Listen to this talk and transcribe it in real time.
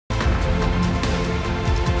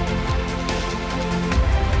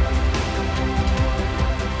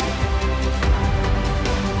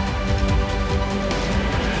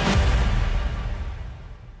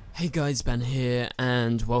Guys, Ben here,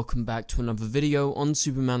 and welcome back to another video on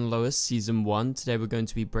Superman Lois Season 1. Today we're going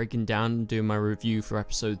to be breaking down and doing my review for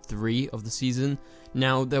Episode 3 of the season.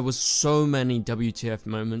 Now, there was so many WTF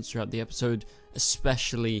moments throughout the episode,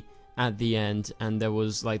 especially at the end, and there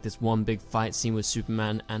was like this one big fight scene with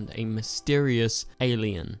Superman and a mysterious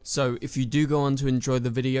alien. So if you do go on to enjoy the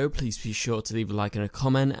video, please be sure to leave a like and a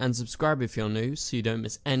comment, and subscribe if you're new so you don't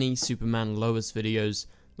miss any Superman Lois videos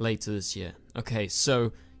later this year. Okay,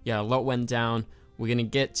 so yeah, a lot went down. We're going to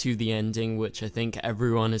get to the ending, which I think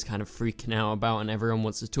everyone is kind of freaking out about and everyone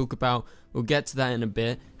wants to talk about. We'll get to that in a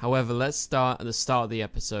bit. However, let's start at the start of the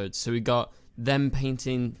episode. So we got them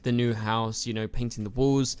painting the new house, you know, painting the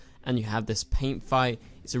walls, and you have this paint fight.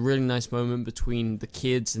 It's a really nice moment between the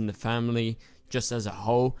kids and the family just as a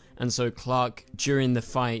whole. And so Clark, during the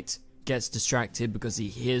fight, gets distracted because he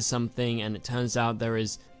hears something, and it turns out there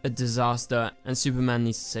is a disaster and Superman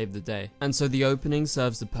needs to save the day. And so the opening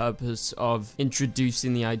serves the purpose of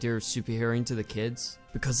introducing the idea of superheroing to the kids,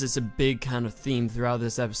 because it's a big kind of theme throughout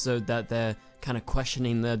this episode that they're kind of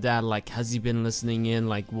questioning their dad, like, has he been listening in,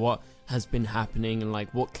 like what has been happening, and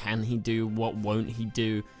like what can he do, what won't he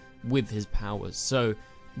do with his powers. So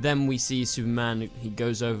then we see Superman, he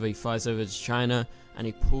goes over, he flies over to China, and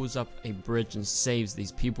he pulls up a bridge and saves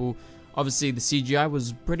these people. Obviously, the CGI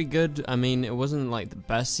was pretty good. I mean, it wasn't like the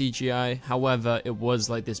best CGI. However, it was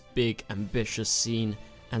like this big, ambitious scene,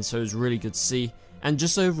 and so it was really good to see. And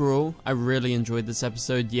just overall, I really enjoyed this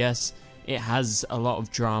episode. Yes, it has a lot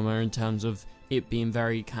of drama in terms of it being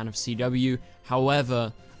very kind of CW.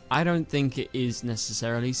 However, I don't think it is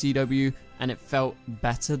necessarily CW, and it felt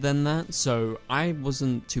better than that. So I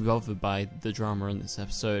wasn't too bothered by the drama in this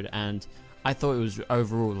episode, and I thought it was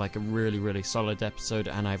overall like a really solid episode,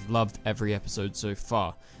 and I've loved every episode so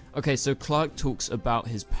far. Okay, so Clark talks about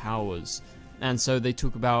his powers, and so they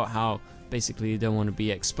talk about how basically you don't want to be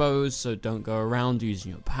exposed, so don't go around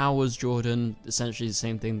using your powers, Jordan. Essentially the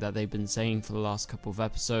same thing that they've been saying for the last couple of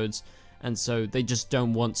episodes, and so they just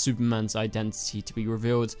don't want Superman's identity to be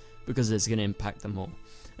revealed because it's going to impact them all.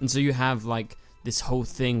 And so you have like this whole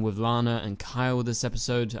thing with Lana and Kyle this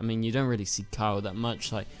episode. I mean, you don't really see Kyle that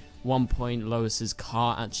much. Like, one point Lois's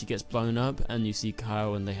car actually gets blown up and you see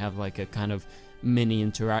Kyle and they have like a kind of mini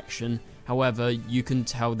interaction. However, you can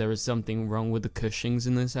tell there is something wrong with the Cushings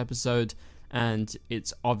in this episode, and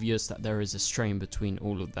it's obvious that there is a strain between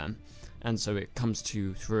all of them, and so it comes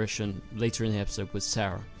to fruition later in the episode with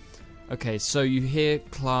Sarah. Okay, so you hear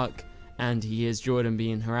Clark and he hears Jordan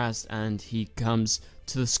being harassed, and he comes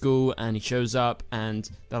to the school and he shows up and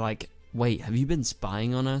they're like, wait, have you been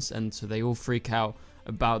spying on us? And so they all freak out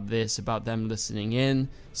about this, about them listening in.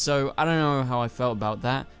 So I don't know how I felt about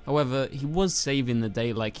that. However, he was saving the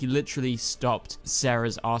day. Like, he literally stopped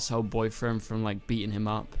Sarah's asshole boyfriend from like beating him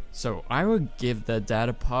up. So I would give their dad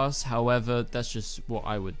a pass. However, that's just what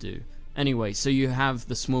I would do. Anyway, so you have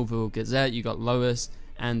the Smallville Gazette, you got Lois,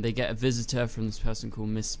 and they get a visitor from this person called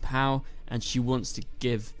Miss Powell, and she wants to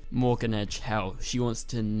give Morgan Edge hell. She wants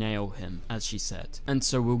to nail him, as she said. And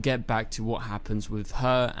so we'll get back to what happens with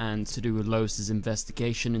her and to do with Lois's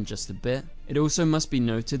investigation in just a bit. It also must be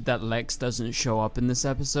noted that Lex doesn't show up in this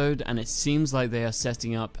episode, and it seems like they are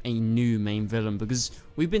setting up a new main villain, because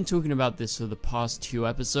we've been talking about this for the past 2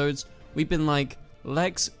 episodes. We've been like,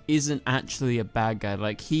 Lex isn't actually a bad guy.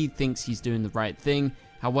 Like, he thinks he's doing the right thing.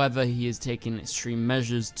 However, he is taking extreme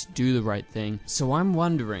measures to do the right thing. So I'm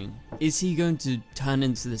wondering, is he going to turn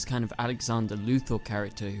into this kind of Alexander Luthor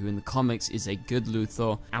character who in the comics is a good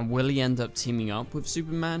Luthor, and will he end up teaming up with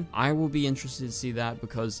Superman? I will be interested to see that,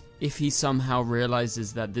 because if he somehow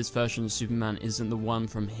realizes that this version of Superman isn't the one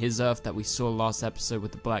from his Earth that we saw last episode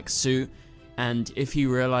with the black suit, and if he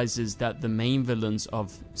realizes that the main villains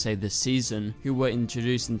of, say, this season, who were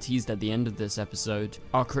introduced and teased at the end of this episode,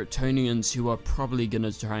 are Kryptonians who are probably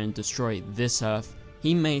gonna try and destroy this Earth,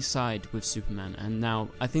 he may side with Superman. And now,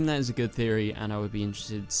 I think that is a good theory, and I would be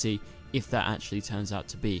interested to see if that actually turns out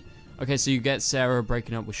to be. Okay, so you get Sarah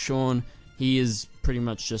breaking up with Sean. He is pretty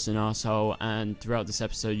much just an asshole, and throughout this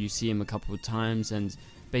episode you see him a couple of times, and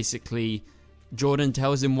basically Jordan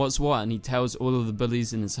tells him what's what, and he tells all of the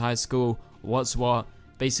bullies in his high school what's what,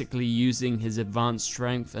 basically using his advanced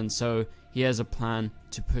strength, and so he has a plan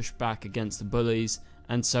to push back against the bullies.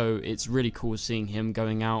 And so it's really cool seeing him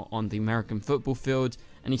going out on the American football field,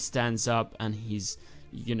 and he stands up and he's,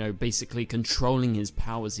 you know, basically controlling his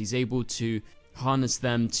powers. He's able to harness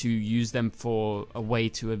them to use them for a way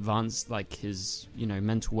to advance like his, you know,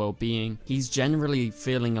 mental well-being. He's generally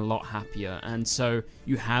feeling a lot happier, and so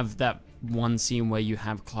you have that one scene where you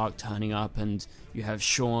have Clark turning up and you have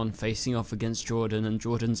Sean facing off against Jordan, and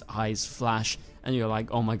Jordan's eyes flash and you're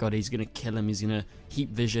like, oh my god, he's gonna kill him, he's gonna heat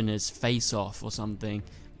vision his face off or something.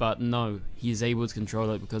 But no, he's able to control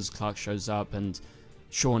it because Clark shows up and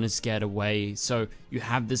Sean is scared away. So you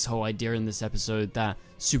have this whole idea in this episode that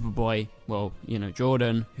Superboy, well, you know,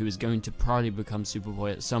 Jordan, who is going to probably become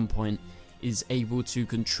Superboy at some point, is able to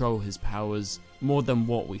control his powers more than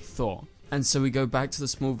what we thought. And so we go back to the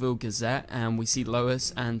Smallville Gazette and we see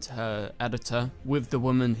Lois and her editor with the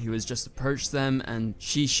woman who has just approached them, and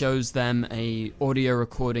she shows them a audio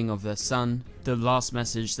recording of their son, the last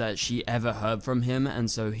message that she ever heard from him. And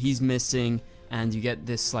so he's missing, and you get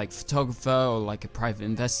this like photographer or like a private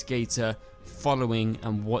investigator following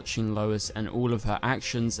and watching Lois and all of her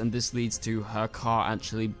actions, and this leads to her car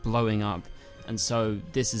actually blowing up. And so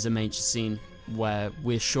this is a major scene where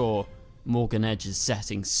we're sure Morgan Edge is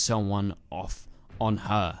setting someone off on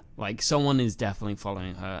her. Like, someone is definitely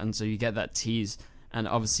following her, and so you get that tease, and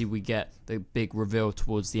obviously we get the big reveal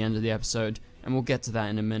towards the end of the episode, and we'll get to that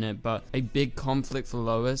in a minute. But a big conflict for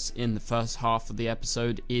Lois in the first half of the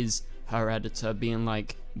episode is her editor being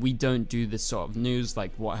like, we don't do this sort of news,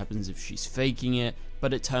 like what happens if she's faking it?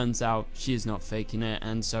 But it turns out she is not faking it,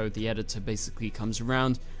 and so the editor basically comes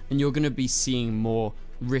around, and you're going to be seeing more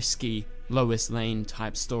risky Lois Lane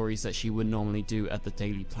type stories that she would normally do at the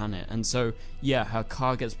Daily Planet. And so yeah, her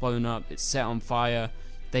car gets blown up, it's set on fire,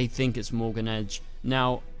 they think it's Morgan Edge.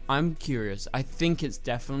 Now I'm curious, I think it's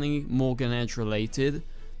definitely Morgan Edge related,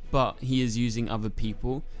 but he is using other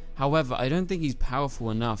people. However, I don't think he's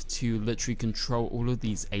powerful enough to literally control all of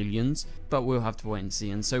these aliens, but we'll have to wait and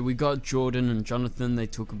see. And so we got Jordan and Jonathan, they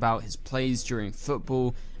talk about his plays during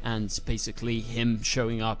football and basically him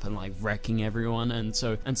showing up and like wrecking everyone, and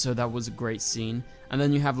so that was a great scene. And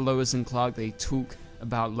then you have Lois and Clark, they talk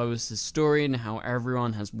about Lois's story and how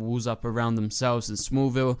everyone has walls up around themselves in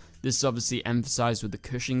Smallville. This is obviously emphasized with the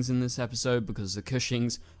Cushings in this episode because the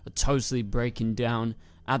Cushings are totally breaking down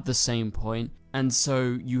at the same point. And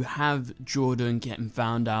so you have Jordan getting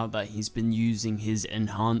found out that he's been using his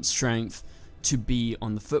enhanced strength to be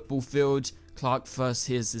on the football field. Clark first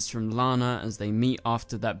hears this from Lana as they meet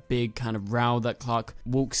after that big kind of row that Clark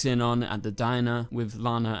walks in on at the diner with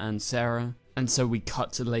Lana and Sarah. And so we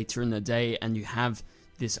cut to later in the day and you have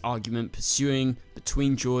this argument pursuing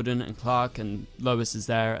between Jordan and Clark, and Lois is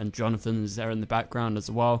there and Jonathan is there in the background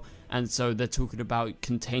as well. And so they're talking about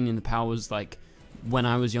containing the powers, like, when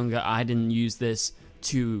I was younger, I didn't use this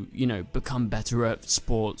to, you know, become better at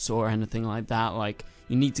sports or anything like that. Like,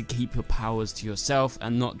 you need to keep your powers to yourself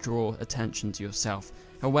and not draw attention to yourself.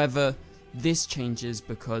 However, this changes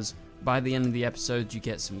because by the end of the episode, you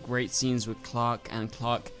get some great scenes with Clark, and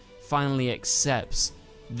Clark finally accepts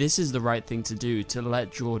this is the right thing to do, to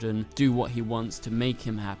let Jordan do what he wants to make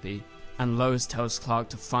him happy. And Lois tells Clark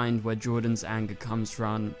to find where Jordan's anger comes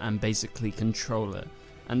from and basically control it.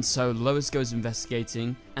 And so Lois goes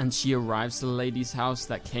investigating, and she arrives to the lady's house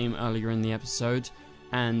that came earlier in the episode,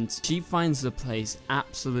 and she finds the place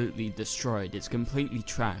absolutely destroyed. It's completely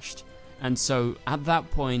trashed. And so at that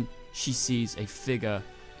point, she sees a figure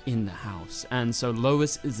in the house, and so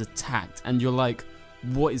Lois is attacked, and you're like,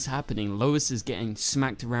 what is happening? Lois is getting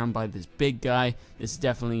smacked around by this big guy. This is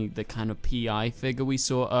definitely the kind of PI figure we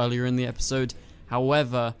saw earlier in the episode.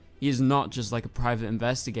 However, he is not just like a private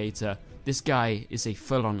investigator. This guy is a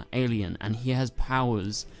full-on alien, and he has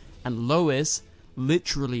powers, and Lois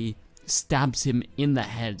literally stabs him in the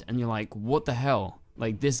head, and you're like, what the hell?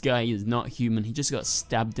 Like, this guy is not human. He just got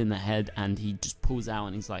stabbed in the head, and he just pulls out,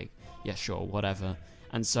 and he's like, yeah, sure, whatever.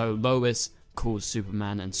 And so Lois calls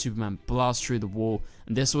Superman, and Superman blasts through the wall,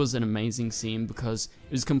 and this was an amazing scene because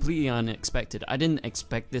it was completely unexpected. I didn't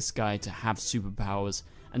expect this guy to have superpowers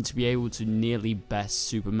and to be able to nearly best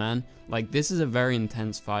Superman. Like, this is a very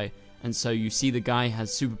intense fight. And so you see the guy has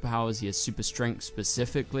superpowers, he has super strength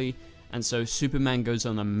specifically, and so Superman goes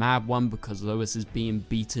on a mad one because Lois is being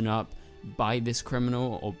beaten up by this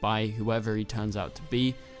criminal, or by whoever he turns out to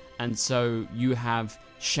be. And so you have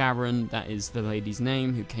Sharon, that is the lady's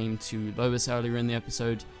name, who came to Lois earlier in the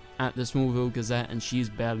episode at the Smallville Gazette, and she's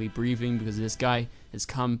barely breathing because this guy has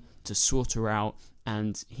come to sort her out,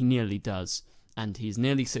 and he nearly does. And he's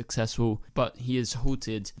nearly successful, but he is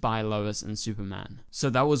halted by Lois and Superman. So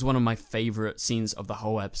that was one of my favorite scenes of the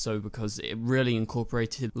whole episode because it really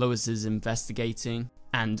incorporated Lois's investigating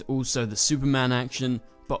and also the Superman action,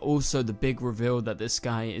 but also the big reveal that this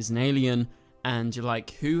guy is an alien, and you're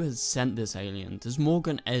like, who has sent this alien? Does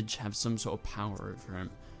Morgan Edge have some sort of power over him?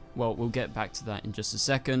 Well, we'll get back to that in just a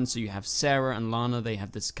second. So you have Sarah and Lana, they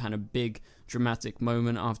have this kind of big dramatic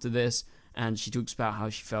moment after this, and she talks about how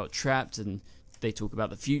she felt trapped and they talk about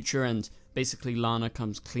the future, and basically Lana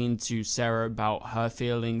comes clean to Sarah about her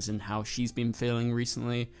feelings and how she's been feeling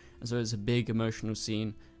recently. And so it's a big emotional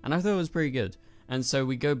scene, and I thought it was pretty good. And so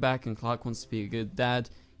we go back, and Clark wants to be a good dad.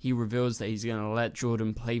 He reveals that he's going to let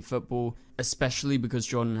Jordan play football, especially because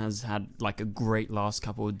Jordan has had like a great last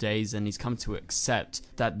couple of days, and he's come to accept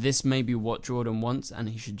that this may be what Jordan wants and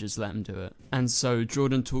he should just let him do it. And so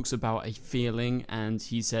Jordan talks about a feeling, and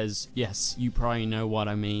he says, yes, you probably know what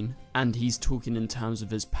I mean. And he's talking in terms of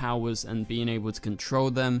his powers and being able to control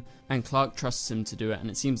them, and Clark trusts him to do it, and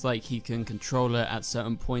it seems like he can control it at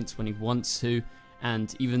certain points when he wants to.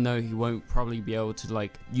 And even though he won't probably be able to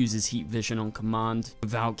like use his heat vision on command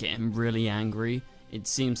without getting really angry, it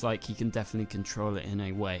seems like he can definitely control it in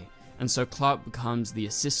a way. And so Clark becomes the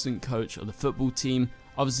assistant coach of the football team,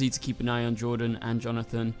 obviously to keep an eye on Jordan and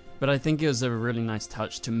Jonathan. But I think it was a really nice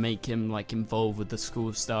touch to make him like involved with the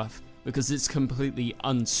school stuff, because it's completely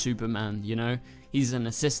un-Superman, you know? He's an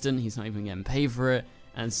assistant, he's not even getting paid for it.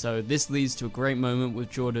 And so this leads to a great moment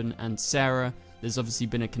with Jordan and Sarah. There's obviously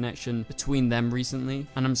been a connection between them recently,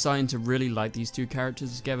 and I'm starting to really like these two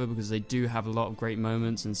characters together because they do have a lot of great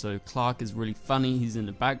moments. And so Clark is really funny, he's in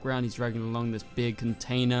the background, he's dragging along this big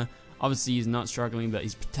container. Obviously he's not struggling, but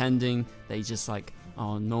he's pretending that he's just like,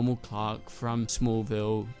 oh, normal Clark from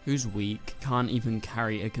Smallville, who's weak, can't even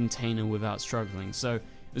carry a container without struggling. So it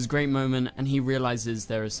was a great moment, and he realizes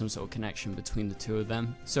there is some sort of connection between the two of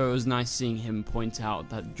them. So it was nice seeing him point out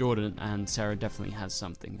that Jordan and Sarah definitely has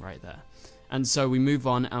something right there. And so we move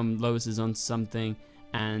on, and Lois is on something,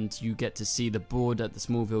 and you get to see the board at the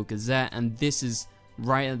Smallville Gazette, and this is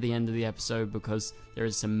right at the end of the episode because there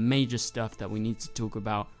is some major stuff that we need to talk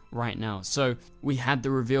about right now. So we had the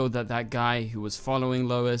reveal that that guy who was following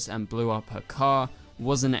Lois and blew up her car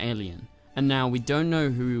was an alien. And now we don't know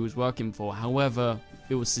who he was working for. However,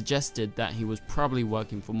 it was suggested that he was probably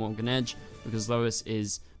working for Morgan Edge because Lois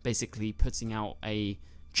is basically putting out a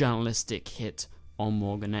journalistic hit on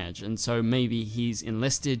Morgan Edge, and so maybe he's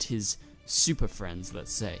enlisted his super friends,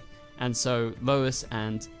 let's say. And so Lois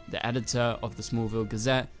and the editor of the Smallville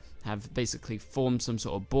Gazette have basically formed some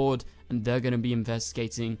sort of board, and they're going to be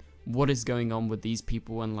investigating what is going on with these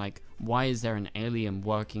people, and like, why is there an alien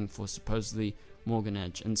working for supposedly Morgan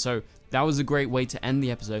Edge. And so that was a great way to end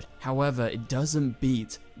the episode. However, it doesn't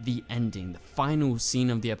beat the ending, the final scene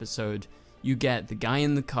of the episode. You get the guy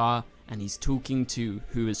in the car, and he's talking to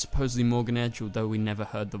who is supposedly Morgan Edge, although we never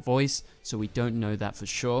heard the voice, so we don't know that for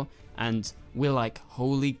sure. And we're like,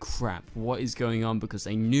 holy crap, what is going on? Because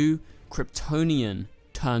a new Kryptonian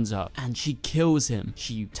turns up, and she kills him.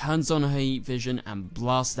 She turns on her heat vision and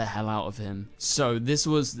blasts the hell out of him. So this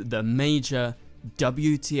was the major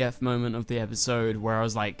WTF moment of the episode, where I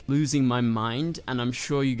was like losing my mind, and I'm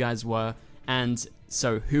sure you guys were. And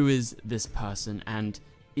so who is this person, and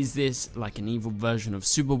is this like an evil version of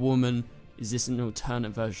Superwoman? Is this an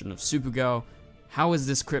alternate version of Supergirl? How is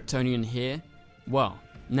this Kryptonian here? Well,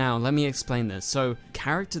 now let me explain this. So, the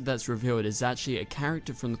character that's revealed is actually a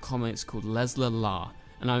character from the comics called Leslie La,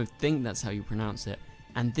 and I think that's how you pronounce it.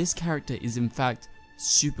 And this character is in fact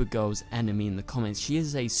Supergirl's enemy in the comics. She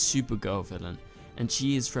is a Supergirl villain, and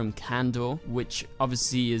she is from Kandor, which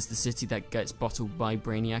obviously is the city that gets bottled by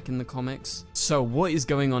Brainiac in the comics. So what is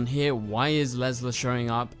going on here? Why is Leslie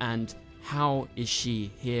showing up, and how is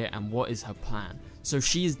she here, and what is her plan? So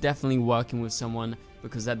she is definitely working with someone,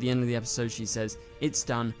 because at the end of the episode she says, it's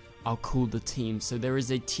done, I'll call the team. So there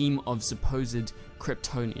is a team of supposed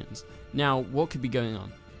Kryptonians. Now, what could be going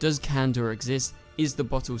on? Does Kandor exist? Is the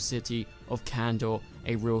bottle city of Kandor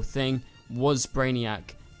a real thing? Was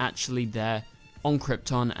Brainiac actually there on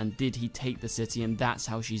Krypton, and did he take the city, and that's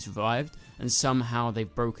how she survived, and somehow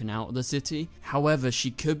they've broken out of the city? However, she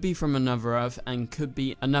could be from another Earth, and could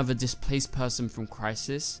be another displaced person from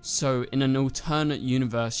Crisis. So in an alternate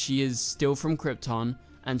universe, she is still from Krypton,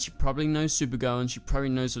 and she probably knows Supergirl, and she probably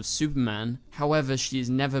knows of Superman. However, she has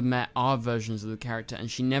never met our versions of the character, and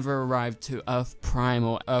she never arrived to Earth Prime,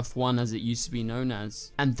 or Earth 1 as it used to be known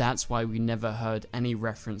as, and that's why we never heard any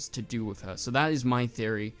reference to do with her. So that is my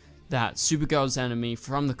theory, that Supergirl's enemy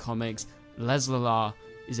from the comics, Leslie La,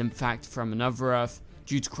 is in fact from another Earth.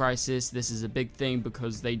 Due to Crisis, this is a big thing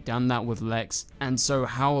because they done that with Lex. And so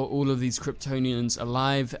how are all of these Kryptonians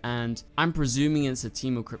alive? And I'm presuming it's a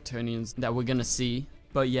team of Kryptonians that we're gonna see.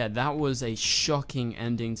 But yeah, that was a shocking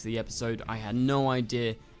ending to the episode. I had no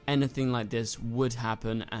idea anything like this would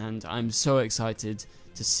happen, and I'm so excited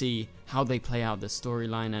to see how they play out the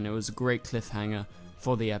storyline, and it was a great cliffhanger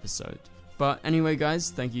for the episode. But anyway guys,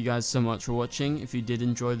 thank you guys so much for watching. If you did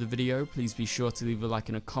enjoy the video, please be sure to leave a like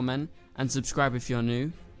and a comment, and subscribe if you're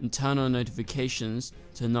new, and turn on notifications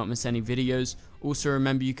to not miss any videos Also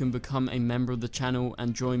remember, you can become a member of the channel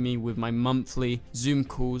and join me with my monthly Zoom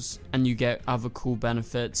calls, and you get other cool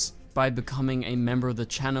benefits by becoming a member of the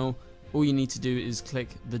channel. All you need to do is click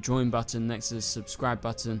the join button next to the subscribe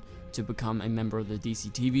button to become a member of the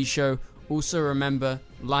DCTV show. Also remember,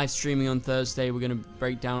 live streaming on Thursday, we're going to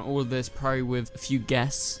break down all of this, probably with a few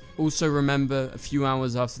guests. Also remember, a few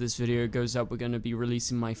hours after this video goes up, we're going to be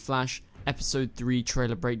releasing my Flash episode 3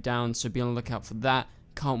 trailer breakdown, so be on the lookout for that.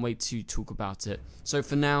 Can't wait to talk about it. So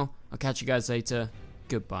for now, I'll catch you guys later.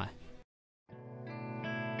 Goodbye.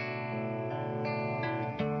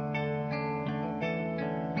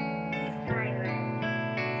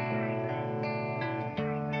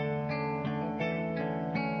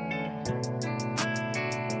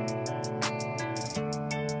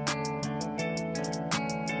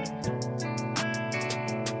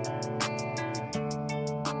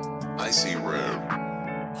 I see red.